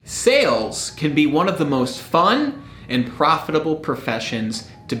sales can be one of the most fun and profitable professions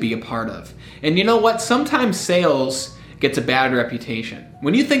to be a part of. And you know what? Sometimes sales gets a bad reputation.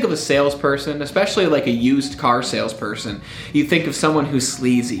 When you think of a salesperson, especially like a used car salesperson, you think of someone who's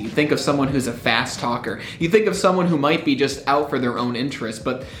sleazy, you think of someone who's a fast talker, you think of someone who might be just out for their own interests.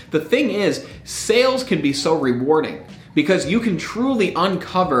 But the thing is, sales can be so rewarding because you can truly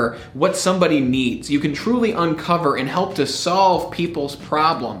uncover what somebody needs. You can truly uncover and help to solve people's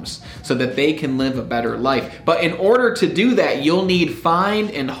problems so that they can live a better life. But in order to do that, you'll need fine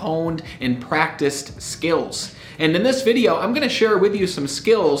and honed and practiced skills. And in this video, I'm going to share with you some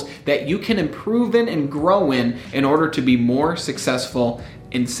skills that you can improve in and grow in order to be more successful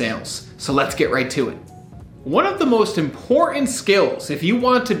in sales. So let's get right to it. One of the most important skills if you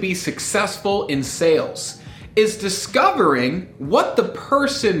want to be successful in sales is discovering what the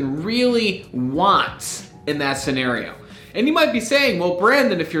person really wants in that scenario. And you might be saying, well,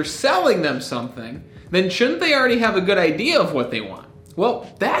 Brandon, if you're selling them something, then shouldn't they already have a good idea of what they want?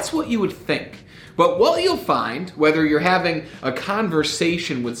 Well, that's what you would think. But what you'll find, whether you're having a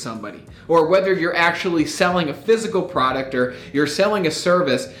conversation with somebody, or whether you're actually selling a physical product or you're selling a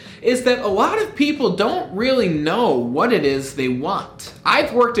service, is that a lot of people don't really know what it is they want.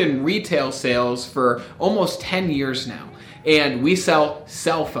 I've worked in retail sales for almost 10 years now, and we sell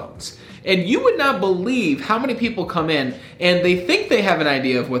cell phones. And you would not believe how many people come in and they think they have an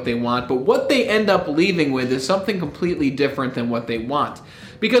idea of what they want, but what they end up leaving with is something completely different than what they want.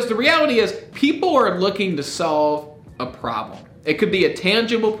 Because the reality is, people are looking to solve a problem. It could be a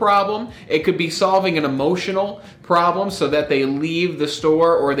tangible problem. It could be solving an emotional problem so that they leave the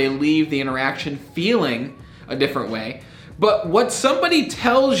store or they leave the interaction feeling a different way. But what somebody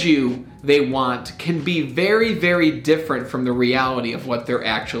tells you they want can be very, very different from the reality of what they're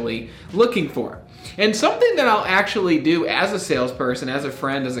actually looking for. And something that I'll actually do as a salesperson, as a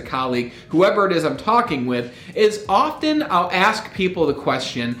friend, as a colleague, whoever it is I'm talking with, is often I'll ask people the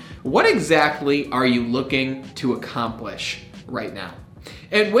question, what exactly are you looking to accomplish right now?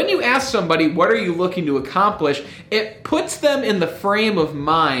 And when you ask somebody, what are you looking to accomplish, it puts them in the frame of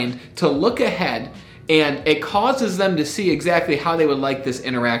mind to look ahead, and it causes them to see exactly how they would like this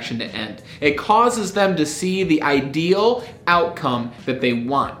interaction to end. It causes them to see the ideal outcome that they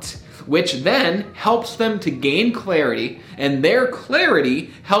want, which then helps them to gain clarity, and their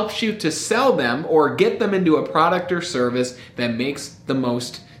clarity helps you to sell them or get them into a product or service that makes the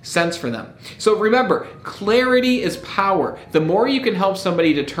most sense for them. So remember, clarity is power. The more you can help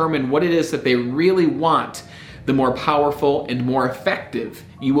somebody determine what it is that they really want, the more powerful and more effective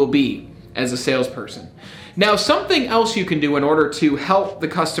you will be as a salesperson. Now, something else you can do in order to help the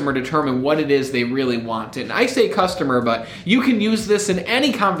customer determine what it is they really want, and I say customer, but you can use this in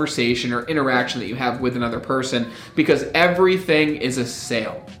any conversation or interaction that you have with another person, because everything is a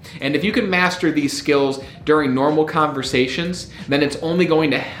sale. And if you can master these skills during normal conversations, then it's only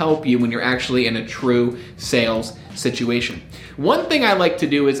going to help you when you're actually in a true sales situation. One thing I like to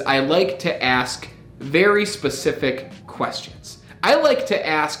do is I like to ask very specific questions. I like to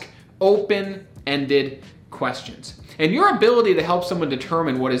ask open-ended questions. And your ability to help someone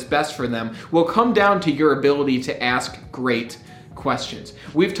determine what is best for them will come down to your ability to ask great questions.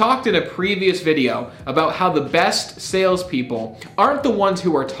 We've talked in a previous video about how the best salespeople aren't the ones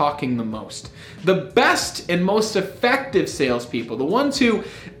who are talking the most. The best and most effective salespeople, the ones who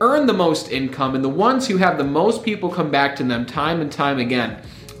earn the most income and the ones who have the most people come back to them time and time again,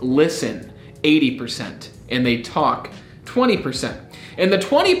 listen 80% and they talk 20%. And the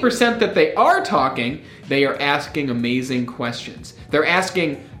 20% that they are talking, they are asking amazing questions. They're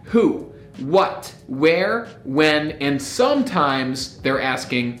asking who, what, where, when, and sometimes they're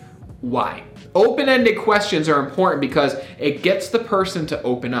asking why. Open-ended questions are important because it gets the person to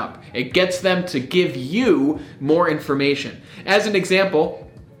open up. It gets them to give you more information. As an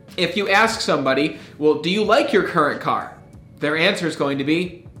example, if you ask somebody, well, do you like your current car? Their answer is going to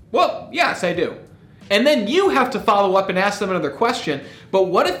be, well, yes, I do. And then you have to follow up and ask them another question. But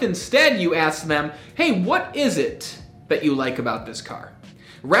what if instead you ask them, hey, what is it that you like about this car?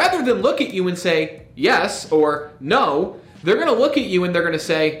 Rather than look at you and say yes or no, they're going to look at you and they're going to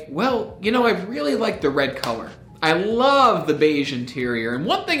say, well, you know, I really like the red color. I love the beige interior. And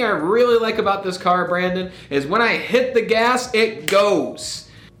one thing I really like about this car, Brandon, is when I hit the gas, it goes.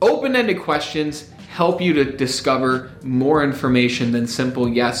 Open-ended questions help you to discover more information than simple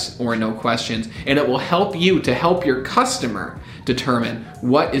yes or no questions, and it will help you to help your customer determine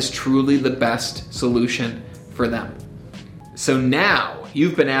what is truly the best solution for them. So now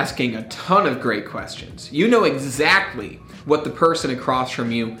you've been asking a ton of great questions. You know exactly what the person across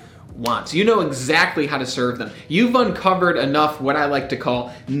from you wants. You know exactly how to serve them. You've uncovered enough what I like to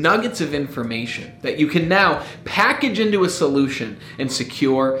call nuggets of information that you can now package into a solution and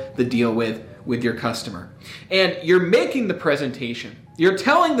secure the deal with your customer. And you're making the presentation. You're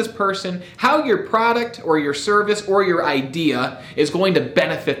telling this person how your product or your service or your idea is going to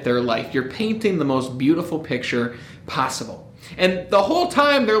benefit their life. You're painting the most beautiful picture possible. And the whole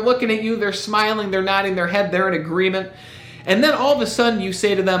time they're looking at you, they're smiling, they're nodding their head, they're in agreement. And then all of a sudden you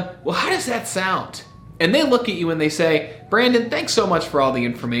say to them, well, how does that sound? And they look at you and they say, Brandon, thanks so much for all the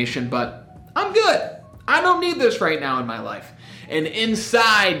information, but I'm good. I don't need this right now in my life. And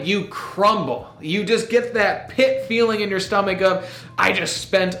inside you crumble. You just get that pit feeling in your stomach of, I just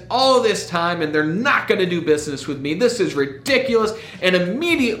spent all this time and they're not going to do business with me. This is ridiculous. And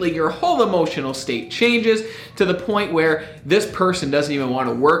immediately your whole emotional state changes to the point where this person doesn't even want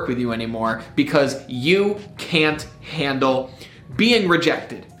to work with you anymore because you can't handle being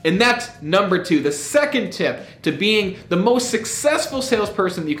rejected. And that's number 2. The second tip to being the most successful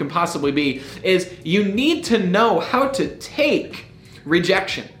salesperson that you can possibly be is you need to know how to take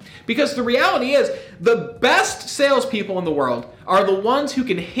rejection. Because the reality is, the best salespeople in the world are the ones who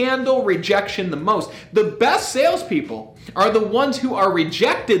can handle rejection the most. The best salespeople are the ones who are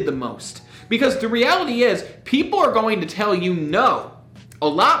rejected the most. Because the reality is, people are going to tell you no a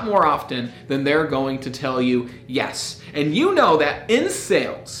lot more often than they're going to tell you yes. And you know that in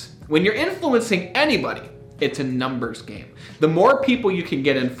sales, when you're influencing anybody, it's a numbers game. The more people you can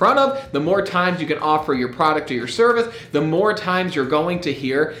get in front of, the more times you can offer your product or your service, the more times you're going to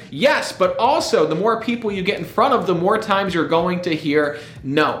hear yes, but also the more people you get in front of, the more times you're going to hear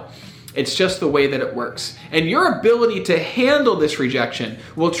no. It's just the way that it works. And your ability to handle this rejection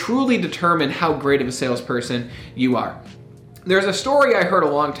will truly determine how great of a salesperson you are. There's a story I heard a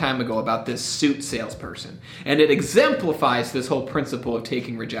long time ago about this suit salesperson, and it exemplifies this whole principle of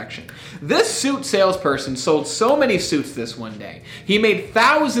taking rejection. This suit salesperson sold so many suits this one day. He made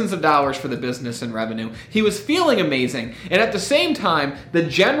thousands of dollars for the business and revenue. He was feeling amazing, and at the same time, the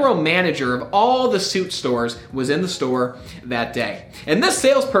general manager of all the suit stores was in the store that day. And this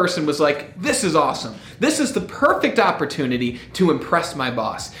salesperson was like, this is awesome. This is the perfect opportunity to impress my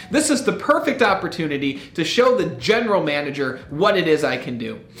boss. This is the perfect opportunity to show the general manager what it is I can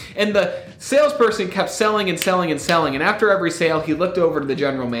do. And the salesperson kept selling and selling and selling. And after every sale, he looked over to the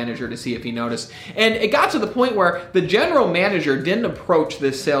general manager to see if he noticed. And it got to the point where the general manager didn't approach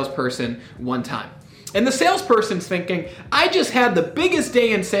this salesperson one time. And the salesperson's thinking, I just had the biggest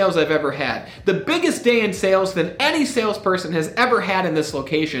day in sales I've ever had. The biggest day in sales than any salesperson has ever had in this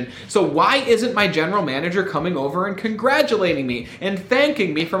location. So why isn't my general manager coming over and congratulating me and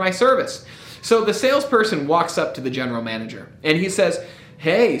thanking me for my service? So the salesperson walks up to the general manager and he says,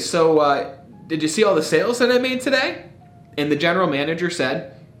 hey, so did you see all the sales that I made today? And the general manager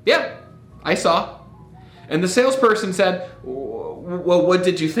said, yeah, I saw. And the salesperson said, well, what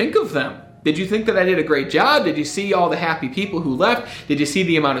did you think of them? Did you think that I did a great job? Did you see all the happy people who left? Did you see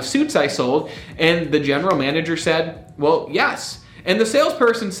the amount of suits I sold? And the general manager said, well, yes. And the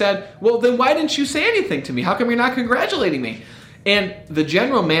salesperson said, well, then why didn't you say anything to me? How come you're not congratulating me? And the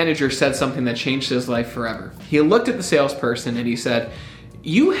general manager said something that changed his life forever. He looked at the salesperson and he said,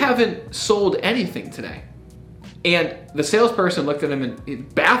 you haven't sold anything today. And the salesperson looked at him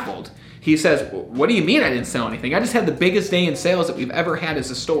and baffled. He says, what do you mean I didn't sell anything? I just had the biggest day in sales that we've ever had as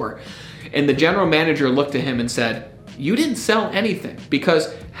a store. And the general manager looked at him and said, you didn't sell anything,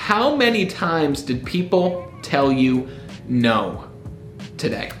 because how many times did people tell you no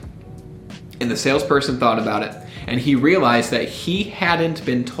today? And the salesperson thought about it, and he realized that he hadn't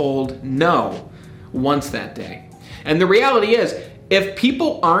been told no once that day. And the reality is, if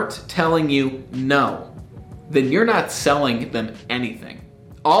people aren't telling you no, then you're not selling them anything.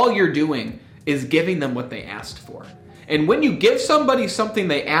 All you're doing is giving them what they asked for. And when you give somebody something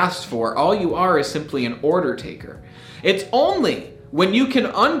they asked for, all you are is simply an order taker. It's only when you can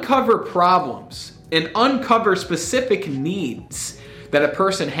uncover problems and uncover specific needs that a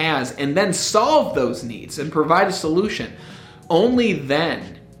person has and then solve those needs and provide a solution, only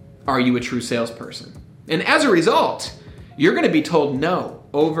then are you a true salesperson. And as a result, you're going to be told no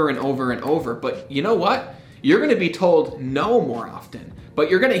over and over and over. But you know what? You're going to be told no more often. But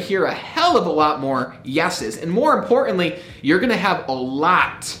you're going to hear a hell of a lot more yeses. And more importantly, you're going to have a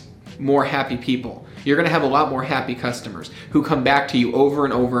lot more happy people. You're going to have a lot more happy customers who come back to you over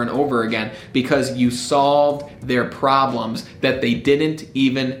and over and over again because you solved their problems that they didn't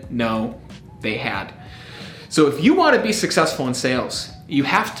even know they had. So if you want to be successful in sales, you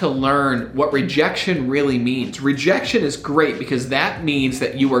have to learn what rejection really means. Rejection is great because that means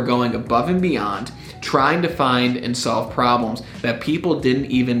that you are going above and beyond, trying to find and solve problems that people didn't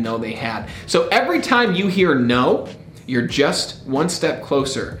even know they had. So every time you hear no, you're just one step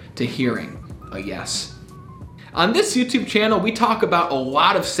closer to hearing a yes. On this YouTube channel, we talk about a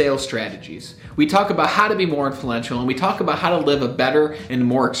lot of sales strategies. We talk about how to be more influential, and we talk about how to live a better and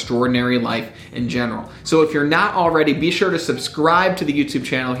more extraordinary life in general. So if you're not already, be sure to subscribe to the YouTube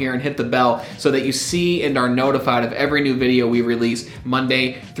channel here and hit the bell so that you see and are notified of every new video we release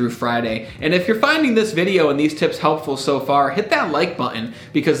Monday through Friday. And if you're finding this video and these tips helpful so far, hit that like button,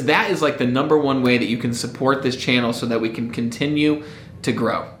 because that is like the #1 way that you can support this channel so that we can continue to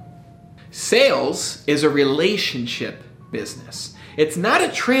grow. Sales is a relationship business. It's not a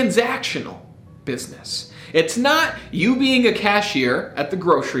transactional business. It's not you being a cashier at the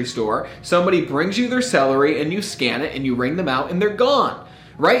grocery store, somebody brings you their celery and you scan it and you ring them out and they're gone,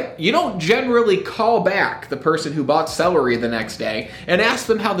 right? You don't generally call back the person who bought celery the next day and ask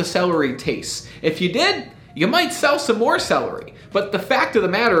them how the celery tastes. If you did, you might sell some more celery. But the fact of the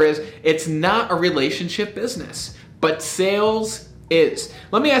matter is, it's not a relationship business. But sales is.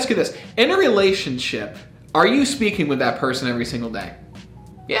 Let me ask you this. In a relationship, are you speaking with that person every single day?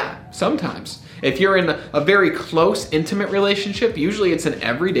 Yeah, sometimes. If you're in a very close, intimate relationship, usually it's an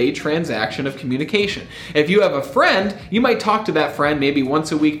everyday transaction of communication. If you have a friend, you might talk to that friend maybe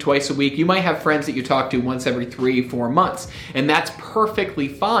once a week, twice a week. You might have friends that you talk to once every 3-4 months, and that's perfectly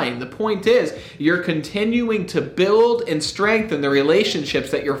fine. The point is, you're continuing to build and strengthen the relationships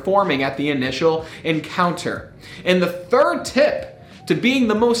that you're forming at the initial encounter. And the third tip to being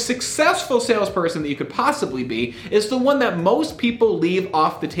the most successful salesperson that you could possibly be is the one that most people leave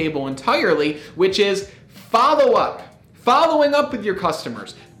off the table entirely, which is follow up. Following up with your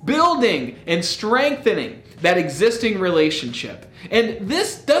customers, building and strengthening that existing relationship. And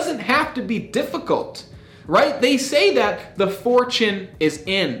this doesn't have to be difficult, right? They say that the fortune is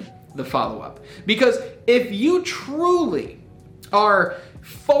in the follow-up. Because if you truly are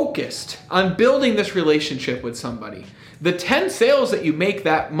focused on building this relationship with somebody, the 10 sales that you make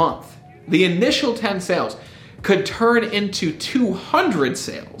that month, the initial 10 sales, could turn into 200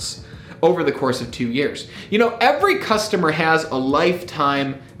 sales over the course of 2 years. You know, every customer has a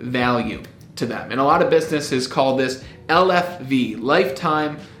lifetime value to them. And a lot of businesses call this LFV,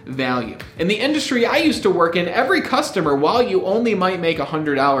 lifetime value. In the industry I used to work in, every customer, while you only might make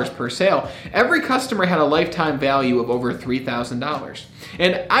 $100 per sale, every customer had a lifetime value of over $3,000.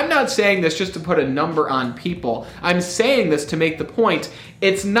 And I'm not saying this just to put a number on people. I'm saying this to make the point,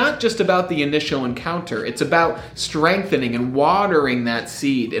 it's not just about the initial encounter. It's about strengthening and watering that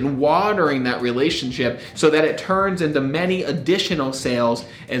seed and watering that relationship so that it turns into many additional sales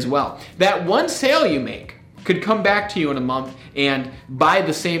as well. That one sale you make could come back to you in a month and buy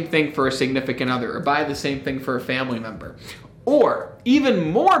the same thing for a significant other or buy the same thing for a family member. Or,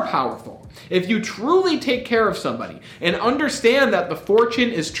 even more powerful, if you truly take care of somebody and understand that the fortune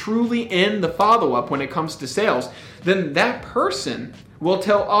is truly in the follow-up when it comes to sales, then that person will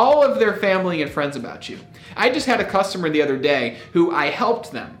tell all of their family and friends about you. I just had a customer the other day who I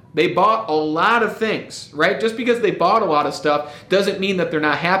helped them. They bought a lot of things, right? Just because they bought a lot of stuff doesn't mean that they're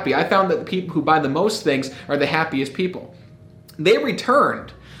not happy. I found that the people who buy the most things are the happiest people. They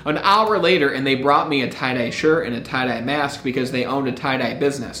returned an hour later and they brought me a tie-dye shirt and a tie-dye mask because they owned a tie-dye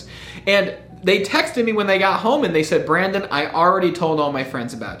business. And they texted me when they got home and they said, Brandon, I already told all my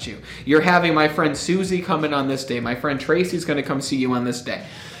friends about you. You're having my friend Susie come in on this day. My friend Tracy's going to come see you on this day.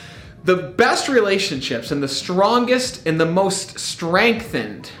 The best relationships and the strongest and the most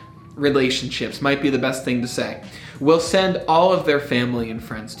strengthened relationships, might be the best thing to say, will send all of their family and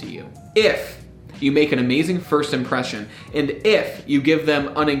friends to you. If you make an amazing first impression, and if you give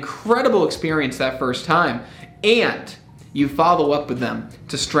them an incredible experience that first time, and you follow up with them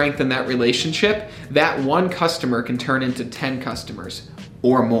to strengthen that relationship, that one customer can turn into 10 customers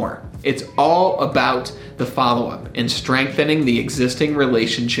or more. It's all about the follow-up and strengthening the existing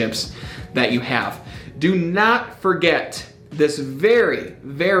relationships that you have. Do not forget this very,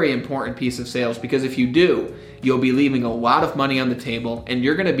 very important piece of sales, because if you do, you'll be leaving a lot of money on the table and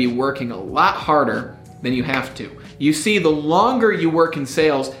you're going to be working a lot harder than you have to. You see, the longer you work in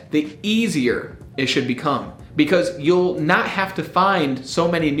sales, the easier it should become, because you'll not have to find so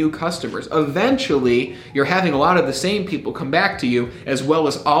many new customers. Eventually, you're having a lot of the same people come back to you, as well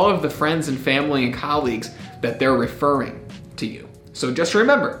as all of the friends and family and colleagues that they're referring to you. So just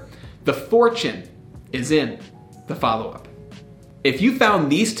remember, the fortune is in the follow-up. If you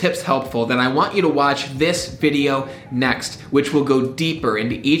found these tips helpful, then I want you to watch this video next, which will go deeper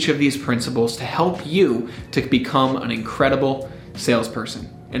into each of these principles to help you to become an incredible salesperson.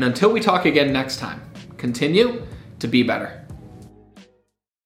 And until we talk again next time, continue to be better.